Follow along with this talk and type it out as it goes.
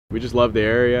We just love the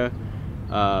area,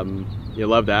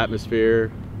 love the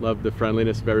atmosphere, love the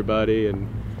friendliness of everybody, and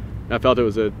I felt it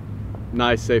was a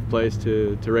nice, safe place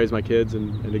to raise my kids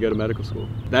and to go to medical school.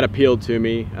 That appealed to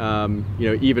me.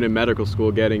 Even in medical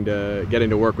school, getting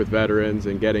to work with veterans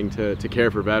and getting to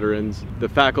care for veterans. The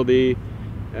faculty,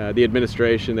 the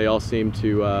administration, they all seem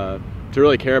to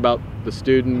really care about the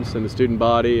students and the student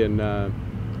body, and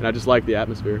I just like the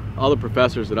atmosphere. All the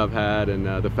professors that I've had and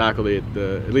the faculty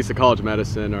at least the College of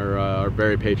Medicine are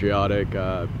very patriotic.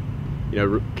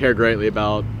 Care greatly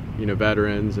about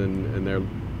veterans and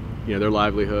their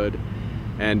livelihood.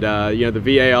 And the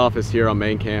VA office here on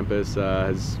main campus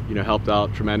has helped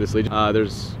out tremendously.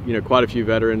 There's quite a few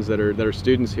veterans that are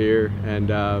students here, and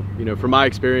from my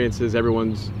experiences,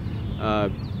 everyone's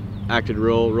acted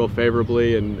real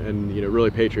favorably and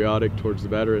really patriotic towards the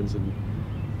veterans, and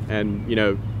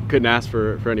couldn't ask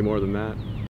for any more than that.